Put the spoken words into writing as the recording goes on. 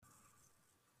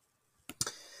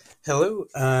Hello,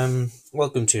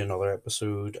 welcome to another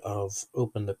episode of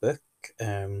Open the Book.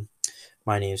 Um,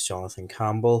 my name is Jonathan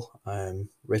Campbell.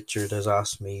 Richard has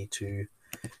asked me to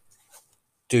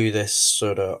do this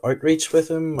sort of outreach with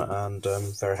him, and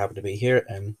I'm very happy to be here.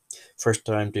 First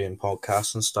time doing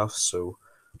podcasts and stuff, so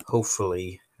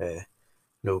hopefully,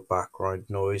 no background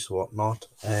noise, whatnot.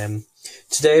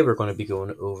 Today we're going to be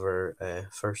going over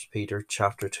First Peter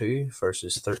chapter 2,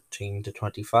 verses 13 to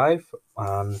 25,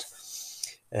 and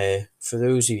for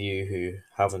those of you who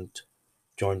haven't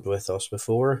joined with us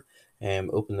before,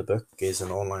 Open the Book is an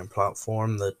online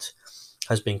platform that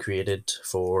has been created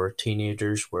for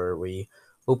teenagers where we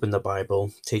open the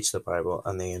Bible, teach the Bible,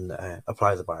 and then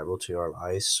apply the Bible to our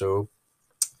lives. So,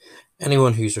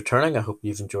 anyone who's returning, I hope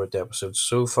you've enjoyed the episode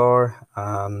so far.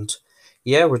 And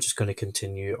yeah, we're just going to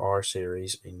continue our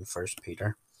series in First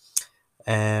Peter.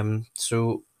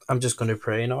 So I'm just going to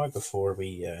pray now before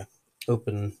we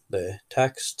open the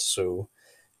text. So,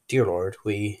 dear Lord,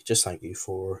 we just thank you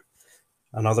for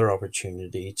another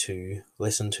opportunity to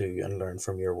listen to and learn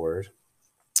from your word.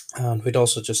 And we'd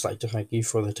also just like to thank you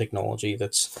for the technology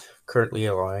that's currently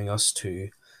allowing us to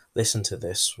listen to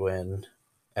this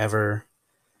whenever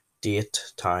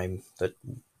date, time that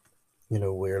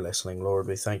we're listening. Lord,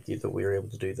 we thank you that we're able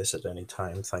to do this at any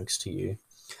time, thanks to you.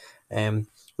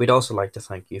 We'd also like to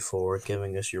thank you for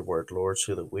giving us your word, Lord,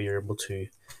 so that we are able to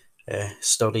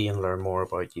study and learn more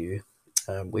about you.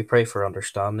 We pray for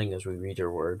understanding as we read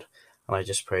your word, and I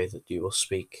just pray that you will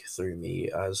speak through me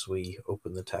as we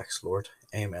open the text, Lord.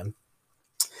 Amen.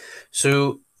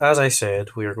 So, as I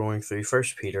said, we are going through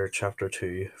First Peter chapter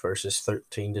 2, verses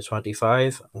 13 to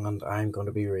 25, and I'm going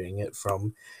to be reading it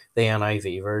from the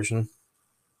NIV version.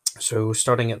 So,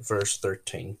 starting at verse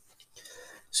 13.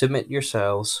 Submit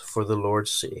yourselves for the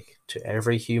Lord's sake to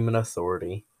every human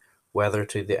authority, whether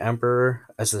to the emperor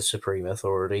as the supreme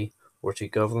authority, or to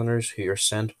governors who are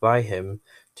sent by him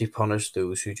to punish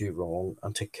those who do wrong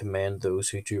and to commend those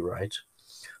who do right.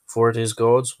 For it is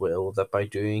God's will that by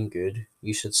doing good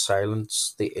you should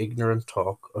silence the ignorant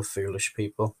talk of foolish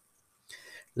people.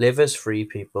 Live as free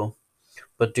people,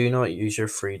 but do not use your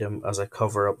freedom as a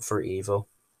cover up for evil.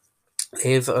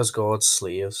 Live as God's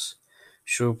slaves.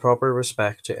 Show proper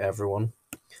respect to everyone.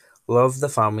 Love the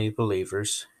family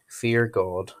believers. Fear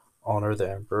God. Honor the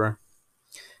emperor.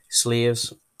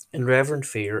 Slaves, in reverent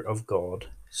fear of God,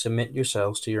 submit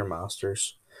yourselves to your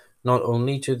masters, not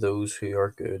only to those who are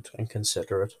good and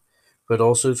considerate, but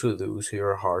also to those who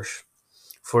are harsh.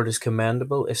 For it is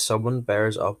commendable if someone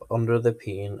bears up under the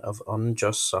pain of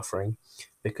unjust suffering,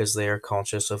 because they are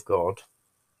conscious of God.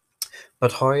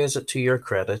 But how is it to your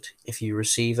credit if you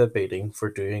receive a beating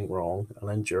for doing wrong and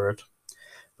endure it?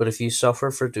 But if you suffer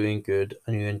for doing good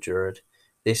and you endure it,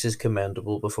 this is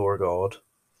commendable before God.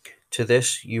 To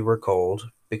this you were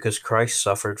called, because Christ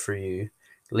suffered for you,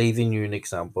 leaving you an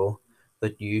example,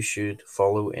 that you should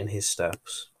follow in his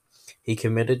steps. He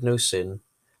committed no sin,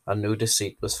 and no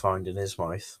deceit was found in his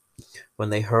mouth. When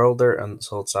they hurled their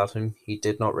insults at him, he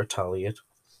did not retaliate.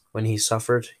 When he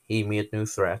suffered, he made no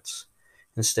threats.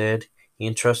 Instead, he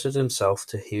entrusted himself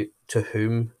to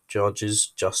whom judges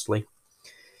justly.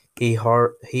 He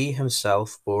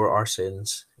himself bore our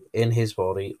sins in his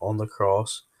body on the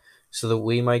cross, so that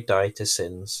we might die to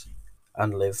sins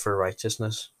and live for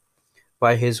righteousness.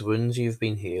 By his wounds you have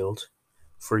been healed,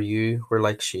 for you were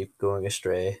like sheep going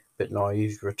astray, but now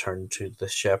you've returned to the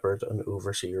shepherd and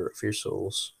overseer of your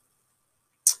souls.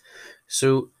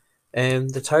 So,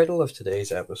 the title of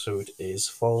today's episode is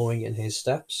Following in His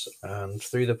Steps, and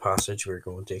through the passage, we're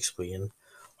going to explain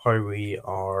how we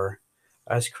are,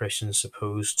 as Christians,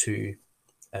 supposed to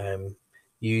um,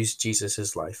 use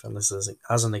Jesus' life and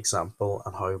as an example,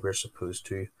 and how we're supposed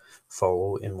to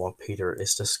follow in what Peter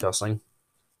is discussing.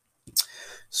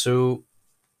 So,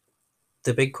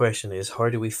 the big question is, how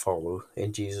do we follow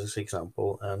in Jesus'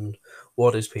 example, and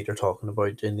what is Peter talking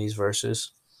about in these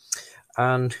verses?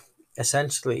 And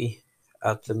essentially,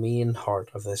 at the main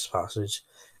heart of this passage,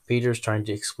 Peter's trying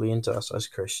to explain to us as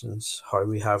Christians how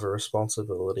we have a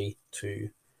responsibility to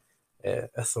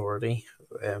authority.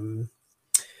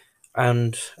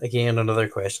 And again, another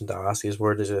question to ask is,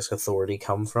 where does this authority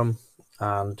come from?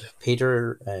 And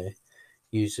Peter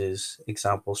uses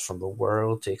examples from the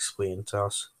world to explain to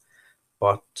us,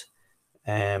 but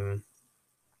um,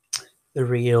 the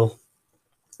real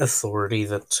authority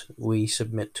that we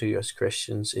submit to as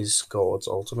Christians is God's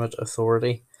ultimate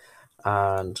authority.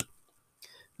 And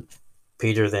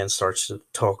Peter then starts to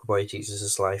talk about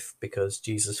Jesus' life, because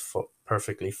Jesus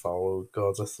perfectly followed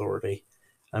God's authority,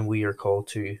 and we are called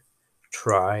to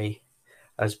try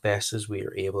as best as we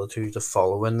are able to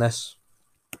follow in this.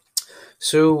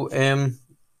 So,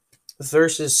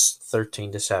 verses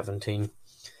 13 to 17,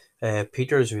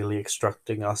 Peter is really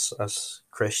instructing us as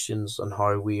Christians on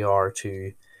how we are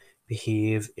to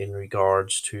behave in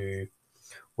regards to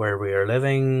where we are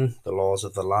living, the laws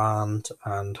of the land,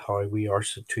 and how we are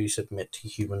to submit to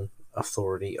human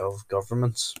authority of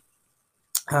governments.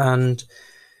 And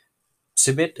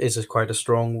submit is quite a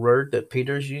strong word that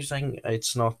Peter's using.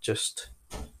 It's not just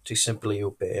to simply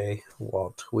obey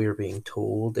what we're being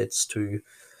told, it's to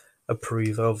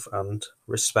approve of and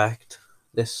respect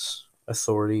this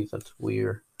authority that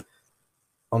we're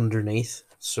underneath.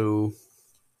 So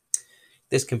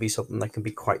this can be something that can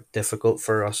be quite difficult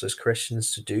for us as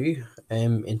Christians to do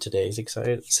in today's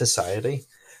society,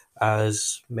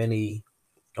 as many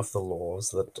of the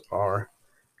laws that our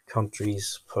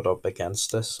countries put up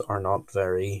against us are not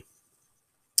very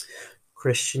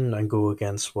Christian and go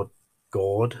against what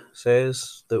God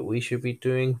says that we should be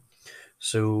doing.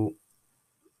 So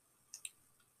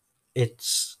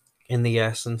it's in the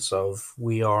essence of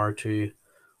we are to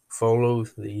follow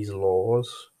these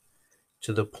laws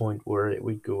to the point where it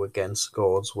would go against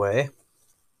God's way.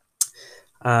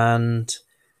 And,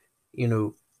 you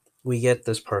know, we get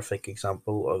this perfect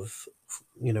example of,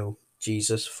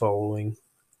 Jesus following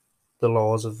the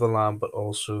laws of the land, but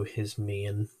also his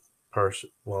main person,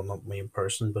 well, not main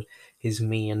person, but his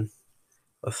main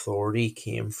authority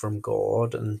came from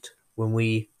God. And when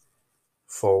we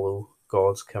follow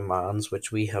God's commands,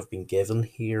 which we have been given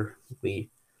here, we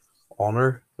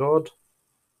honor God.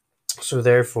 So,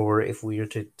 therefore, if we are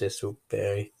to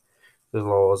disobey the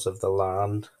laws of the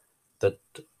land that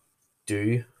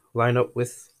do line up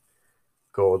with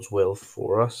God's will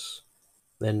for us,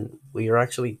 then we are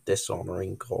actually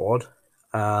dishonoring God.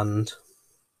 And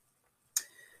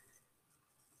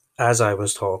as I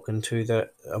was talking to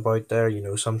that about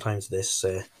there, sometimes this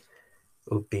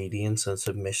obedience and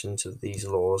submission to these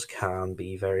laws can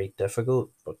be very difficult,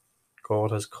 but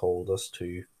God has called us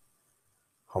to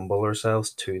humble ourselves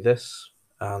to this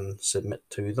and submit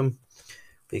to them,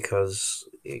 because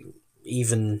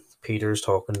even Peter's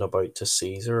talking about to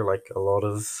Caesar, like a lot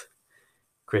of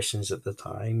Christians at the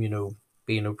time,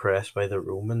 being oppressed by the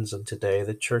Romans, and today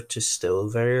the church is still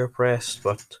very oppressed,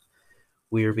 but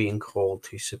we are being called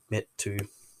to submit to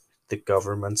the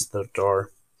governments that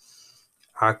are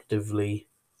actively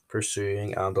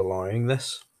pursuing and allowing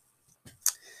this.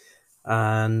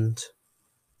 And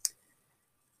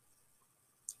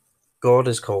God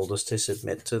has called us to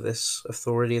submit to this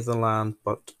authority of the land,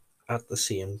 but at the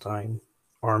same time,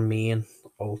 our main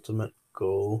ultimate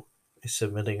goal is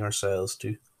submitting ourselves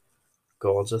to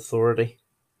God's authority.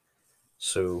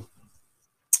 So,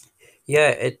 yeah,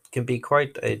 it can be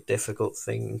quite a difficult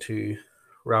thing to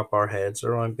wrap our heads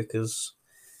around, because,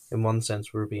 in one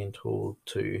sense, we're being told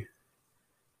to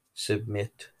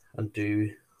submit and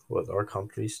do what our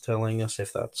country's telling us,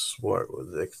 if that's what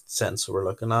the sense we're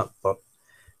looking at, but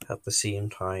at the same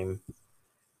time,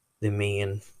 the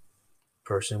main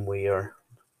person we are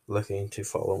looking to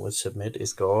follow and submit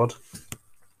is God.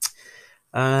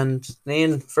 And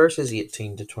then verses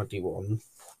 18 to 21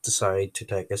 decide to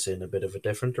take us in a bit of a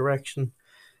different direction.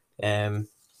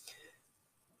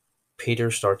 Peter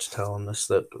starts telling us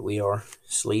that we are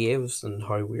slaves and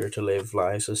how we are to live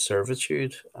lives of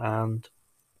servitude. And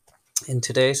in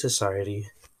today's society,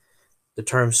 the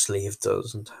term slave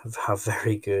doesn't have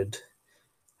very good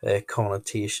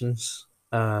connotations,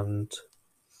 and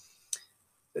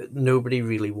nobody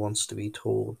really wants to be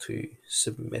told to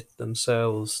submit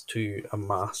themselves to a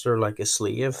master like a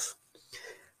slave.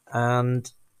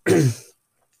 And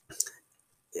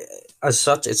as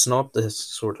such, it's not the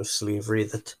sort of slavery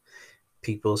that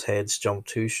people's heads jump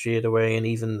to straight away, and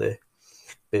even the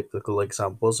biblical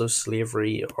examples of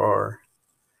slavery are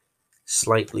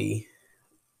slightly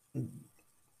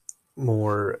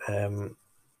more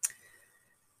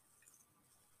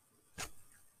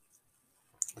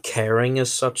caring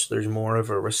as such. There's more of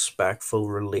a respectful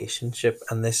relationship,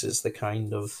 and this is the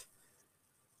kind of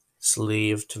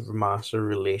slave to master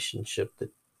relationship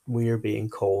that we're being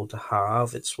called to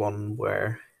have. It's one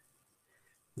where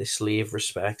the slave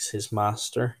respects his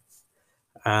master,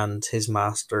 and his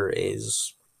master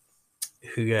is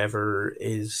whoever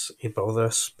is above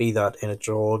us, be that in a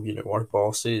job, our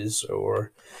bosses,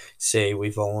 or say we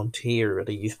volunteer at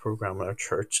a youth program in our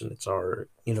church and it's our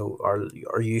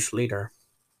youth leader.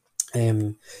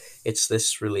 It's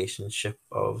this relationship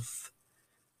of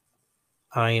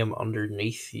I am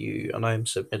underneath you and I am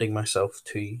submitting myself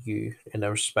to you in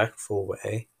a respectful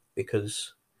way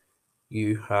because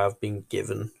you have been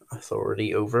given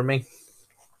authority over me.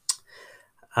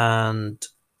 And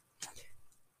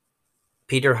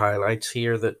Peter highlights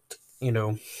here that,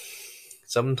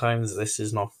 sometimes this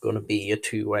is not going to be a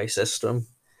two-way system.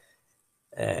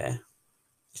 Uh,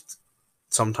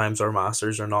 Sometimes our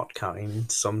masters are not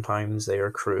kind, sometimes they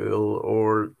are cruel,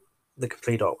 or the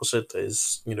complete opposite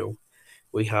is,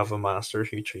 we have a master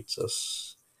who treats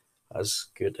us as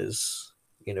good as,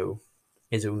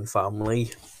 his own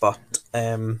family. But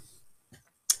the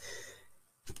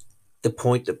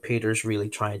point that Peter's really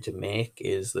trying to make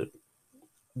is that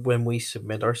when we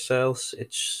submit ourselves,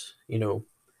 it's,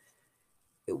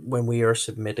 when we are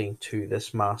submitting to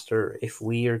this master, if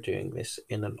we are doing this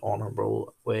in an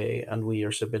honorable way and we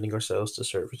are submitting ourselves to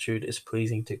servitude, is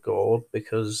pleasing to God,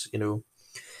 because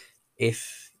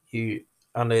if you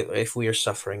and if we are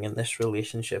suffering in this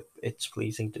relationship, it's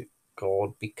pleasing to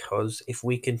God, because if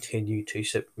we continue to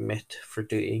submit for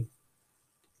doing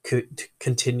could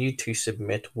continue to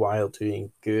submit while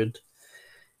doing good,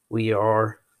 we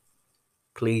are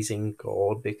pleasing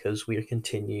God, because we are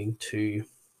continuing to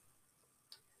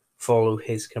follow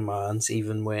his commands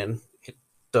even when it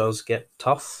does get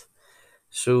tough.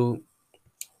 So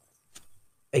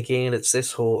again, it's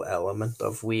this whole element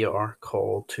of we are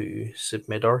called to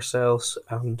submit ourselves.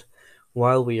 And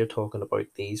while we are talking about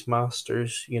these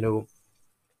masters,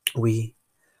 we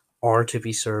are to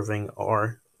be serving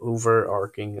our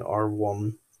overarching, our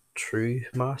one true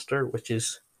master, which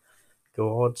is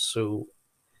God. So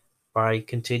by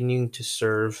continuing to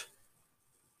serve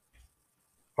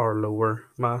our lower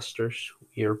masters,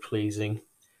 we are pleasing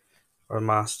our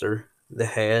master, the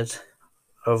head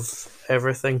of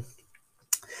everything.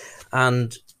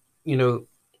 And, you know,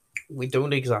 we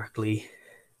don't exactly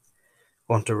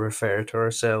want to refer to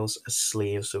ourselves as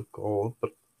slaves of God,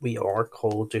 but we are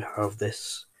called to have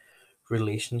this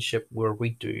relationship where we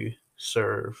do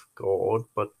serve God,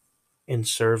 but in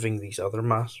serving these other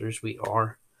masters, we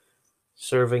are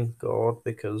serving God,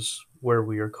 because where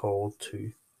we are called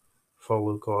to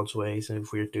follow God's ways, and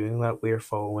if we're doing that, we are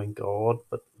following God.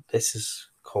 But this has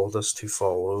called us to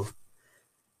follow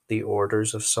the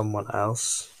orders of someone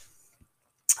else.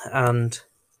 And,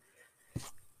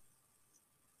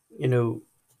 you know,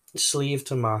 slave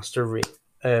to master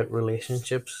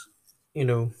relationships, you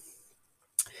know,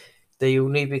 they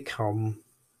only become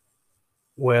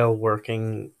well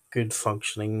working, good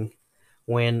functioning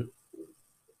when,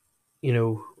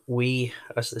 we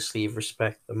as the slave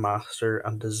respect the master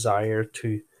and desire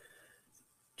to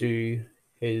do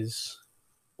his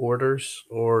orders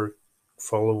or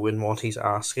follow in what he's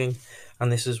asking. And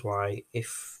this is why,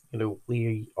 if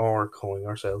we are calling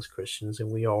ourselves Christians and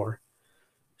we are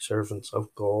servants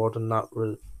of God, and that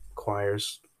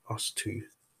requires us to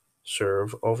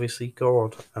serve obviously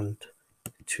God and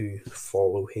to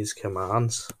follow his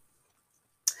commands.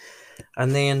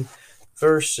 And then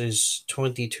verses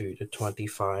 22 to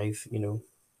 25,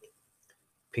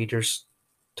 Peter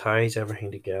ties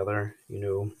everything together.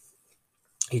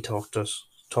 He talks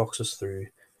us through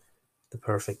the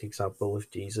perfect example of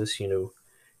Jesus.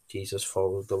 Jesus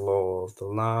followed the law of the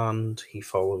land, he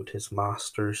followed his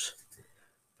masters,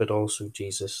 but also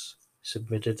Jesus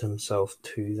submitted himself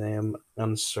to them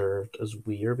and served as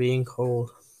we are being called.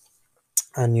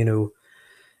 And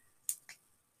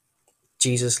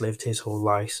Jesus lived his whole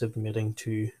life submitting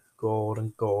to God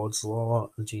and God's law,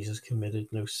 and Jesus committed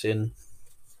no sin.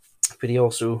 But he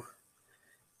also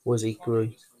was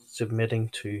equally submitting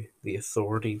to the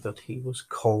authority that he was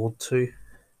called to.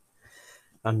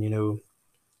 And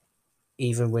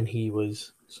even when he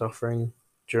was suffering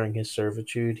during his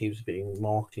servitude, he was being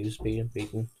mocked, he was being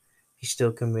beaten, he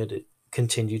still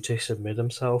continued to submit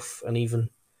himself. And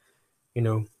even, you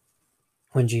know,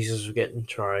 when Jesus was getting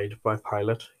tried by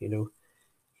Pilate,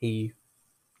 he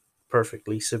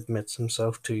perfectly submits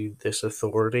himself to this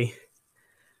authority,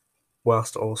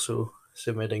 whilst also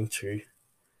submitting to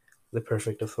the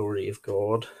perfect authority of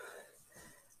God.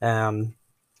 Um,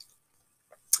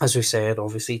 as we said,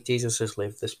 obviously, Jesus has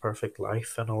lived this perfect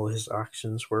life, and all his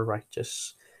actions were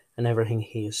righteous, and everything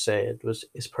he has said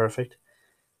is perfect.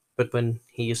 But when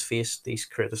he has faced these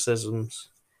criticisms,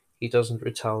 he doesn't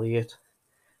retaliate.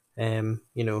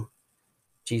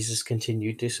 Jesus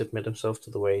continued to submit himself to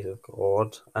the ways of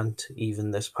God, and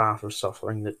even this path of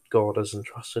suffering that God has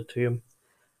entrusted to him.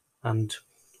 And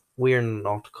we are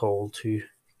not called to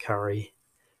carry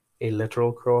a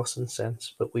literal cross in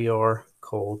sense, but we are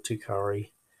called to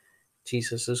carry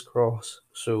Jesus's cross.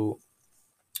 So,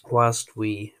 whilst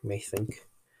we may think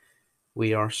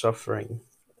we are suffering,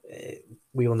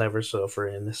 we will never suffer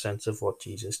in the sense of what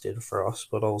Jesus did for us,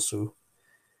 but also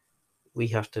we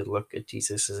have to look at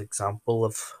Jesus' example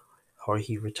of how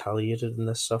he retaliated in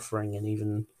this suffering. And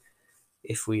even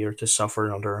if we are to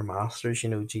suffer under our masters,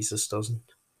 Jesus doesn't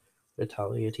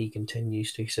retaliate. He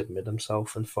continues to submit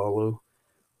himself and follow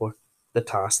what the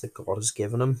task that God has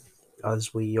given him,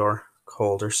 as we are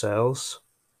called ourselves.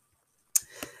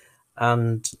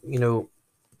 And,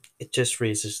 it just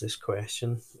raises this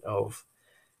question of,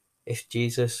 if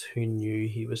Jesus, who knew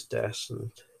he was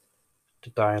destined to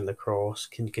die on the cross,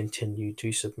 can continue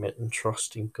to submit and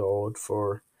trust in God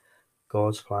for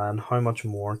God's plan, how much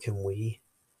more can we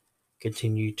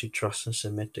continue to trust and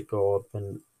submit to God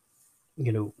when,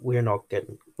 we're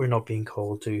not being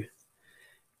called to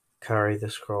carry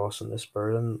this cross and this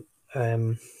burden.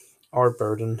 Our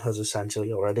burden has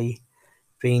essentially already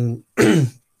been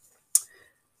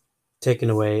taken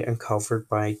away and covered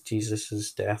by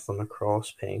Jesus' death on the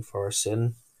cross, paying for our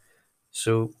sin.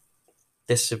 So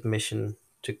this submission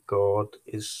to God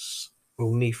is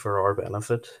only for our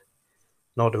benefit.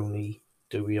 Not only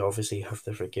do we obviously have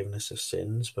the forgiveness of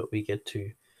sins, but we get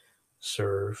to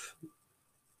serve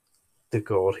the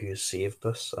God who has saved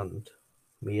us and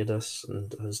made us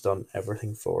and has done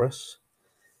everything for us.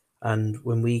 And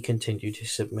when we continue to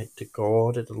submit to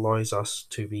God, it allows us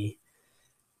to be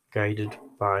guided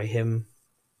by Him,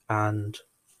 and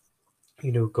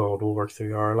God will work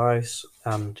through our lives.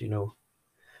 And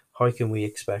how can we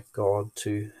expect God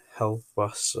to help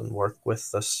us and work with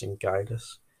us and guide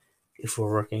us if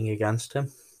we're working against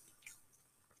Him?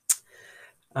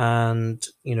 And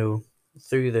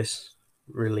through this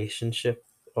relationship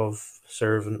of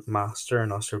servant master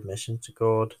and our submission to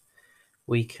God,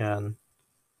 we can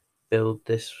build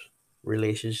this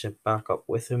relationship back up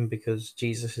with Him, because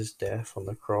Jesus' death on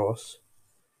the cross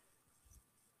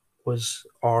was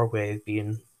our way of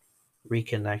being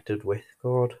reconnected with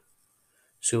God.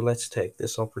 So let's take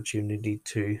this opportunity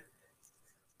to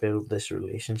build this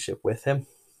relationship with Him.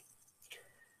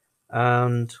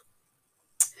 And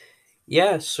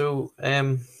yeah, so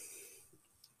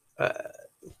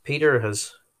Peter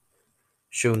has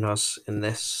shown us in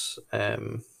this,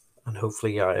 and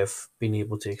hopefully I have been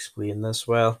able to explain this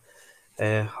well,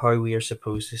 how we are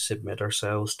supposed to submit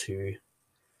ourselves to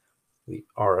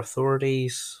our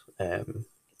authorities,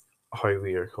 how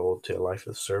we are called to a life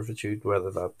of servitude,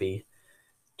 whether that be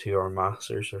to our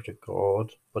masters or to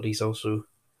God. But he's also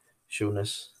shown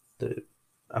us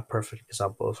a perfect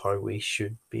example of how we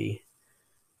should be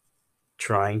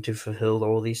trying to fulfill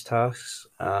all these tasks.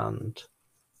 And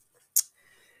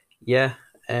yeah,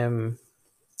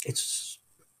 it's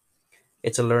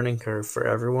a learning curve for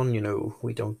everyone.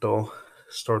 We don't all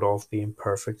start off being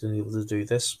perfect and able to do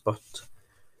this, but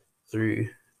through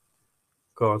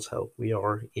God's help, we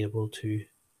are able to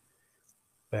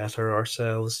better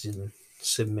ourselves in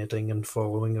submitting and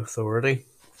following authority.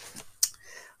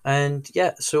 And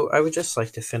yeah, so I would just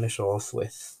like to finish off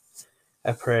with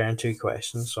a prayer and two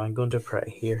questions. So I'm going to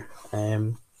pray here.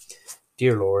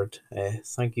 Dear Lord,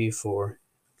 thank you for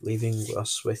leaving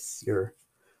us with your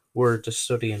word to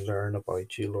study and learn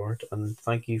about you, Lord. And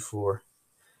thank you for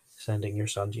sending your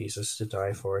Son Jesus to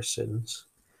die for our sins,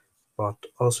 but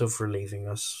also for leaving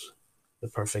us the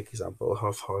perfect example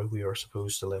of how we are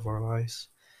supposed to live our lives.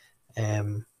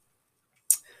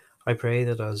 I pray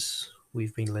that as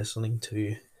we've been listening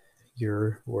to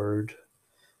your word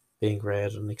being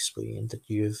read and explained, that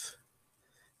you've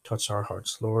touched our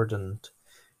hearts, Lord, and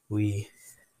we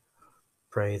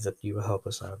pray that you will help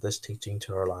us add this teaching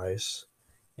to our lives.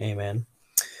 Amen.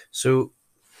 So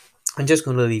I'm just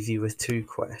going to leave you with two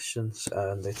questions,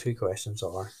 and the two questions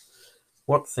are: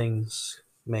 what things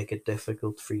make it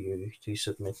difficult for you to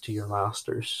submit to your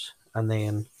masters? And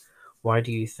then, why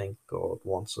do you think God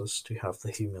wants us to have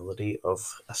the humility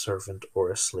of a servant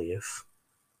or a slave?